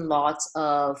lots and lots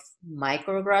of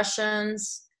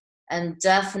microaggressions, and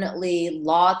definitely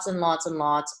lots and lots and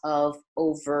lots of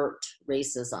overt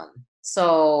racism.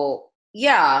 So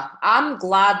yeah, I'm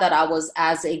glad that I was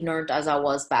as ignorant as I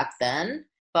was back then.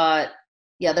 But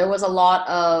yeah, there was a lot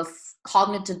of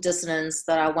cognitive dissonance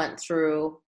that I went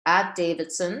through at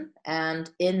Davidson and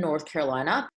in North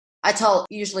Carolina. I tell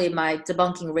usually my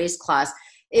debunking race class,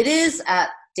 it is at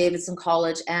Davidson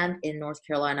College and in North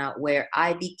Carolina where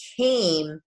I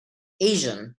became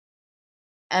Asian.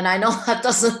 And I know that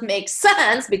doesn't make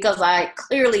sense because I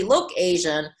clearly look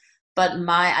Asian, but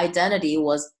my identity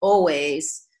was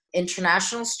always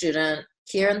international student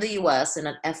here in the US in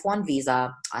an F1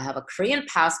 visa. I have a Korean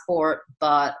passport,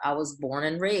 but I was born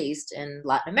and raised in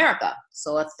Latin America,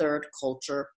 so a third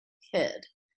culture kid.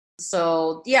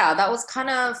 So yeah, that was kind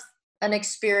of an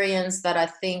experience that I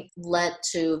think led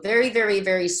to very, very,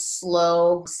 very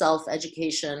slow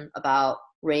self-education about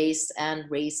race and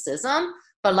racism.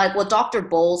 But like what Dr.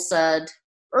 Bowles said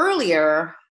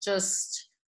earlier, just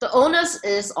the onus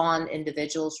is on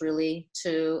individuals really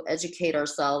to educate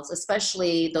ourselves,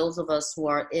 especially those of us who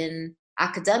are in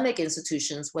academic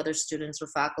institutions, whether students or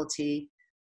faculty.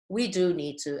 We do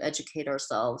need to educate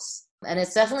ourselves. And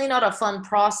it's definitely not a fun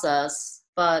process,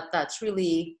 but that's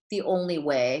really the only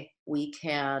way we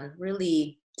can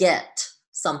really get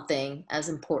something as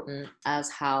important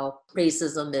as how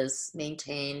racism is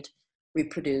maintained,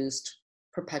 reproduced,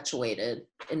 perpetuated,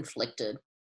 inflicted.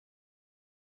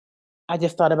 I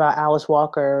just thought about Alice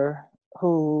Walker,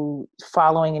 who,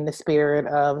 following in the spirit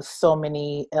of so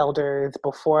many elders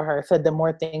before her, said the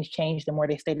more things change, the more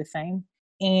they stay the same.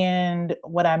 And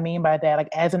what I mean by that, like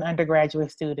as an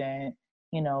undergraduate student,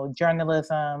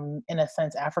 journalism, in a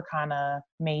sense, Africana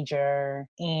major,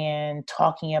 and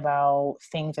talking about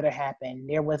things that are happening.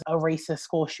 There was a racist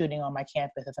school shooting on my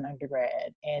campus as an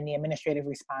undergrad, and the administrative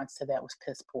response to that was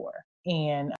piss poor.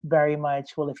 And very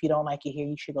much, well, if you don't like it here,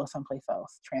 you should go someplace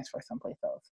else, transfer someplace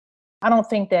else. I don't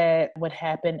think that would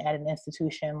happen at an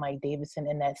institution like Davidson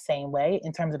in that same way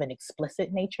in terms of an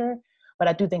explicit nature. But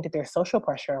I do think that there's social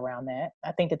pressure around that.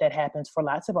 I think that that happens for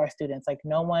lots of our students. Like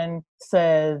no one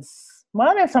says,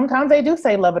 well, sometimes they do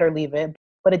say love it or leave it,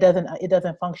 but it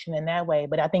doesn't function in that way.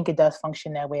 But I think it does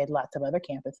function that way at lots of other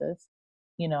campuses,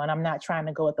 and I'm not trying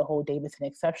to go with the whole Davidson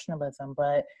exceptionalism,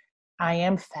 but I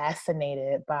am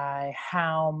fascinated by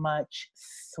how much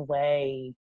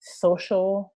sway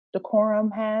social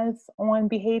decorum has on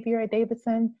behavior at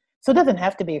Davidson. So it doesn't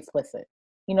have to be explicit.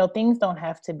 Things don't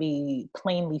have to be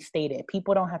plainly stated.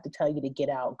 People don't have to tell you to get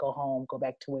out, go home, go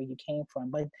back to where you came from.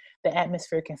 But the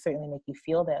atmosphere can certainly make you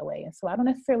feel that way. And so I don't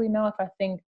necessarily know if I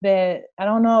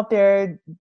don't know if they're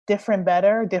different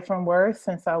better, different worse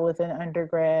since I was an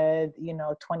undergrad,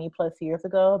 20 plus years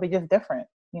ago. They're just different.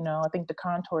 I think the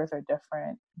contours are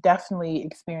different. Definitely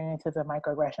experiences of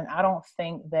microaggression. I don't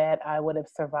think that I would have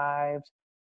survived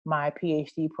my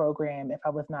PhD program if I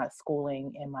was not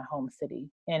schooling in my home city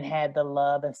and had the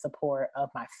love and support of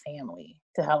my family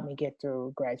to help me get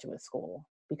through graduate school,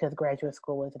 because graduate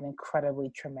school was an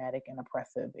incredibly traumatic and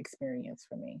oppressive experience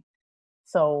for me.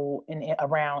 So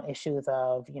around issues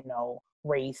of,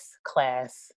 race,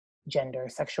 class, gender,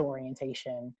 sexual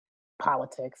orientation,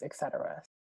 politics, etc.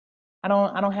 I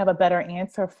don't have a better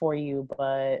answer for you,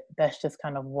 but that's just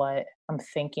kind of what I'm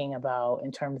thinking about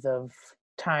in terms of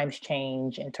times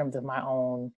change, in terms of my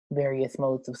own various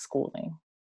modes of schooling.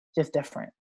 Just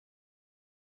different.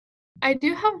 I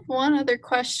do have one other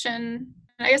question.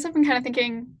 I guess I've been kind of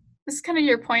thinking, this is kind of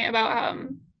your point about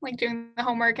like doing the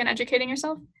homework and educating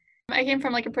yourself. I came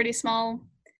from like a pretty small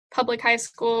public high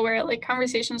school where like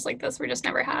conversations like this were just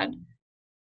never had.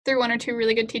 Through one or two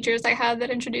really good teachers I had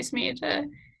that introduced me to,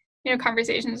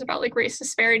 conversations about like race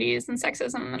disparities and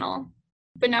sexism and all.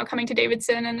 But now coming to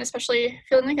Davidson and especially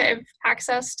feeling like I have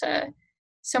access to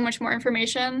so much more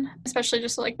information, especially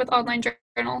just like with online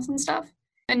journals and stuff,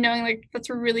 and knowing like that's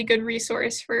a really good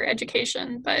resource for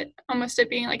education, but almost it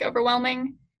being like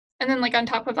overwhelming. And then like on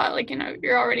top of that, like,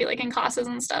 you're already like in classes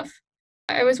and stuff.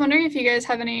 I was wondering if you guys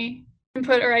have any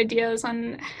input or ideas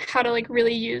on how to like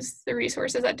really use the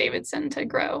resources at Davidson to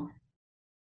grow.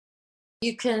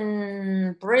 You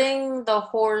can bring the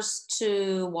horse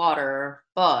to water,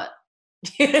 but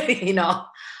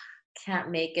can't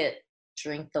make it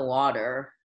drink the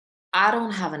water. I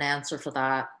don't have an answer for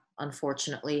that,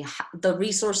 unfortunately. The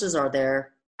resources are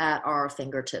there at our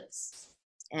fingertips,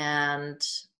 and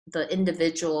the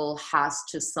individual has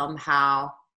to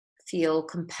somehow feel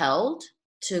compelled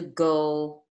to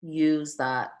go use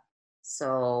that.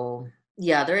 So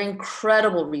yeah, there are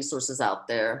incredible resources out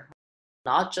there,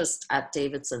 not just at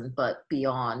Davidson, but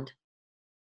beyond.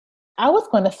 I was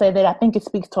going to say that I think it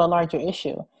speaks to a larger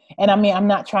issue. And I mean, I'm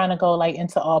not trying to go like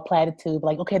into all platitude,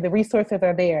 like, okay, the resources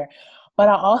are there. But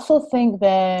I also think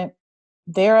that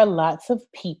there are lots of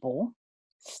people,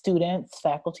 students,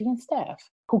 faculty, and staff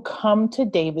who come to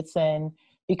Davidson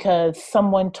because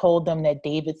someone told them that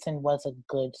Davidson was a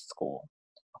good school,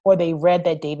 or they read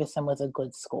that Davidson was a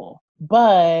good school.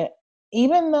 But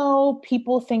even though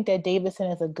people think that Davidson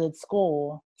is a good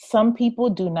school, some people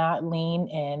do not lean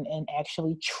in and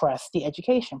actually trust the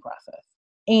education process.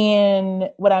 And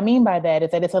what I mean by that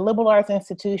is that it's a liberal arts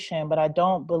institution, but I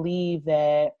don't believe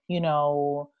that,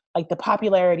 like the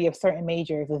popularity of certain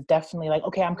majors is definitely like,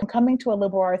 okay, I'm coming to a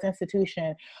liberal arts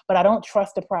institution, but I don't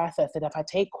trust the process that if I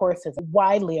take courses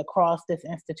widely across this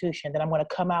institution, that I'm going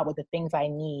to come out with the things I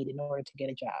need in order to get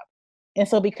a job. And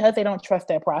so because they don't trust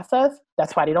that process,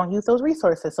 that's why they don't use those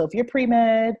resources. So if you're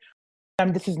pre-med,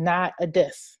 this is not a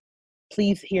diss.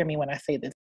 Please hear me when I say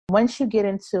this. Once you get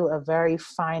into a very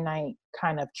finite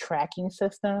kind of tracking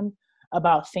system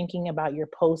about thinking about your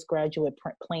postgraduate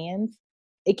plans,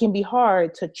 it can be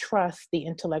hard to trust the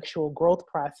intellectual growth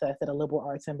process that a liberal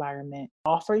arts environment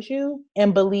offers you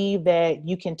and believe that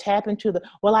you can tap into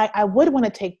I would want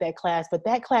to take that class, but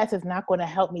that class is not going to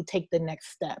help me take the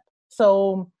next step.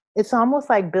 So it's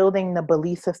almost like building the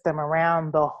belief system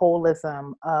around the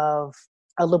holism of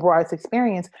a liberal arts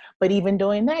experience, but even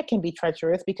doing that can be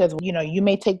treacherous because, you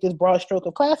may take this broad stroke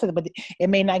of classes, but it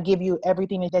may not give you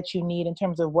everything that you need in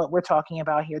terms of what we're talking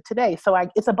about here today. So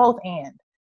it's a both and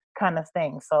kind of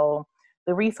thing. So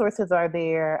the resources are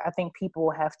there. I think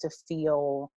people have to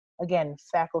feel, again,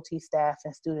 faculty, staff,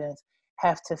 and students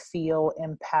have to feel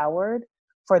empowered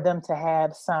for them to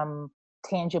have some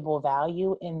tangible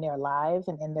value in their lives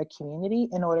and in their community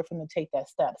in order for them to take that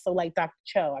step. So like Dr.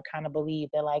 Cho, I kind of believe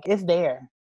that like it's there.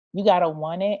 You got to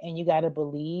want it and you got to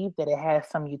believe that it has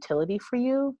some utility for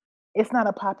you. It's not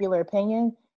a popular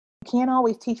opinion. You can't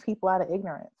always teach people out of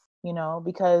ignorance, you know,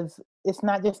 because it's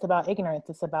not just about ignorance.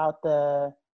 It's about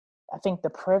the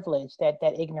privilege that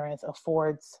ignorance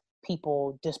affords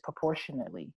people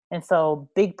disproportionately. And so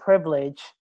big privilege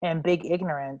and big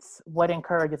ignorance, what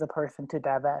encourages a person to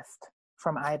divest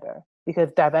from either?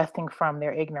 Because divesting from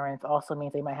their ignorance also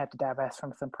means they might have to divest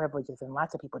from some privileges, and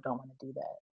lots of people don't want to do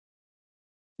that.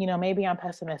 You know, maybe I'm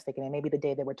pessimistic, and it may be the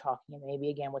day that we're talking, and maybe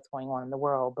again what's going on in the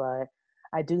world, but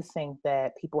I do think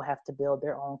that people have to build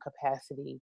their own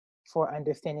capacity for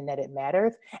understanding that it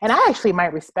matters. And I actually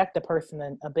might respect a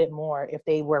person a bit more if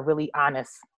they were really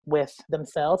honest with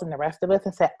themselves and the rest of us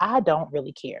and said, I don't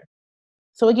really care.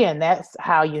 So again, that's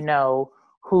how you know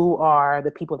who are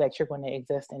the people that you're going to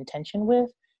exist in tension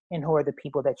with and who are the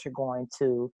people that you're going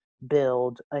to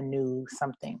build a new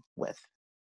something with.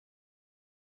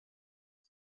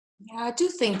 Yeah, I do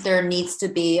think there needs to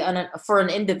be, for an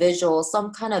individual,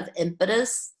 some kind of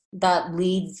impetus that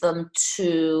leads them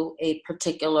to a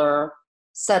particular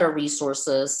set of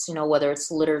resources, you know, whether it's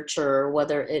literature,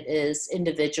 whether it is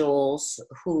individuals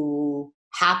who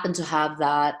happen to have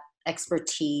that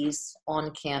expertise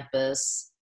on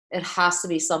campus. It has to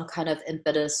be some kind of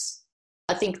impetus.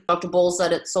 I think Dr. Bowles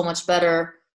said it so much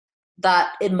better,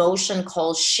 that emotion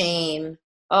called shame.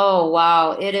 Oh,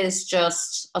 wow. It is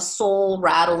just a soul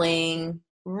rattling,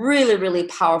 really, really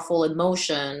powerful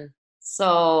emotion.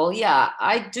 So yeah,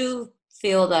 I do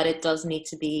feel that it does need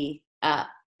to be at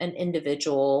an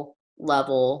individual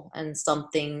level and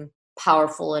something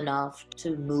powerful enough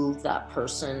to move that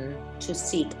person to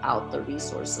seek out the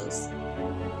resources.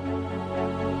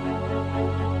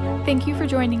 Thank you for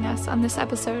joining us on this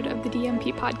episode of the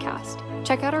DMP podcast.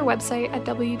 Check out our website at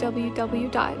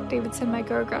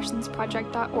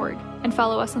www.davidsonmicroaggressionsproject.org and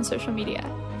follow us on social media.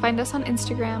 Find us on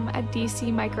Instagram at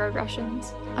DC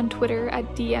Microaggressions, on Twitter at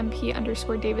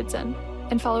DMP_Davidson,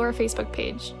 and follow our Facebook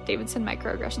page, Davidson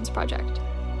Microaggressions Project.